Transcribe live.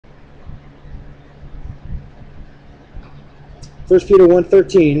1 Peter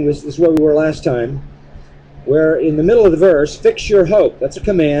 1:13 is where we were last time, where in the middle of the verse, fix your hope. That's a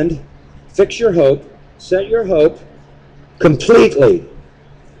command. Fix your hope. Set your hope completely.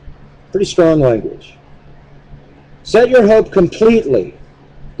 Pretty strong language. Set your hope completely.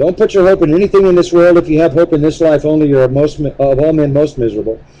 Don't put your hope in anything in this world. If you have hope in this life only, you're of all men most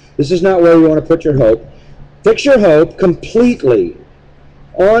miserable. This is not where you want to put your hope. Fix your hope completely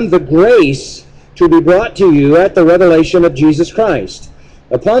on the grace to be brought to you at the revelation of Jesus Christ.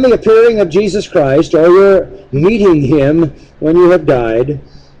 Upon the appearing of Jesus Christ, or your meeting him when you have died,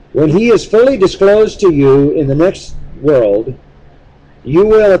 when he is fully disclosed to you in the next world, you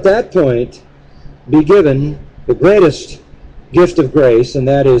will at that point be given the greatest gift of grace, and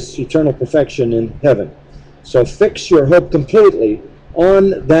that is eternal perfection in heaven. So fix your hope completely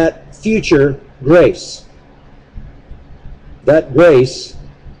on that future grace. That grace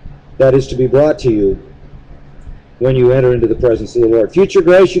that is to be brought to you when you enter into the presence of the Lord. Future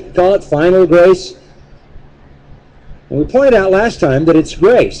grace, you could call it final grace. And we pointed out last time that it's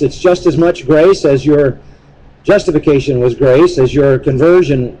grace. It's just as much grace as your justification was grace, as your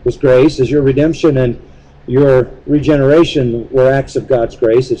conversion was grace, as your redemption and your regeneration were acts of God's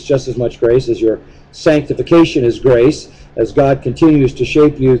grace. It's just as much grace as your sanctification is grace, as God continues to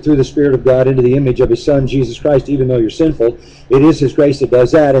shape you through the Spirit of God into the image of his Son, Jesus Christ, even though you're sinful. It is his grace that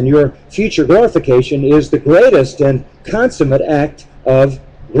does that, and your future glorification is the greatest and consummate act of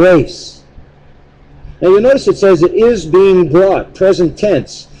grace. Now you'll notice it says it is being brought, present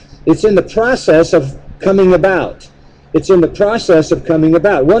tense. It's in the process of coming about. It's in the process of coming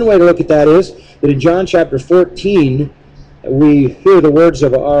about. One way to look at that is that in John chapter 14, we hear the words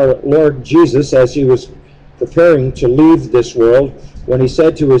of our Lord Jesus as he was preparing to leave this world, when he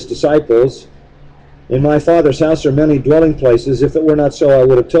said to his disciples, "In my Father's house are many dwelling places. If it were not so, I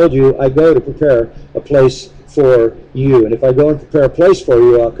would have told you, I go to prepare a place for you. And if I go and prepare a place for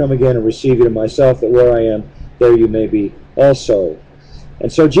you, I'll come again and receive you to myself, that where I am, there you may be also."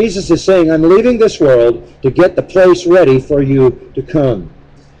 And so Jesus is saying, I'm leaving this world to get the place ready for you to come.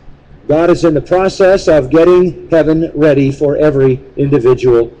 God is in the process of getting heaven ready for every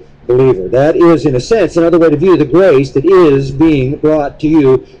individual believer. That is, in a sense, another way to view the grace that is being brought to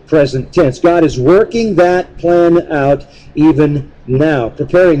you, present tense. God is working that plan out even now,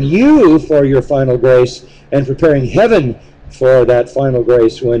 preparing you for your final grace and preparing heaven for that final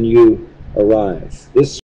grace when you arrive. This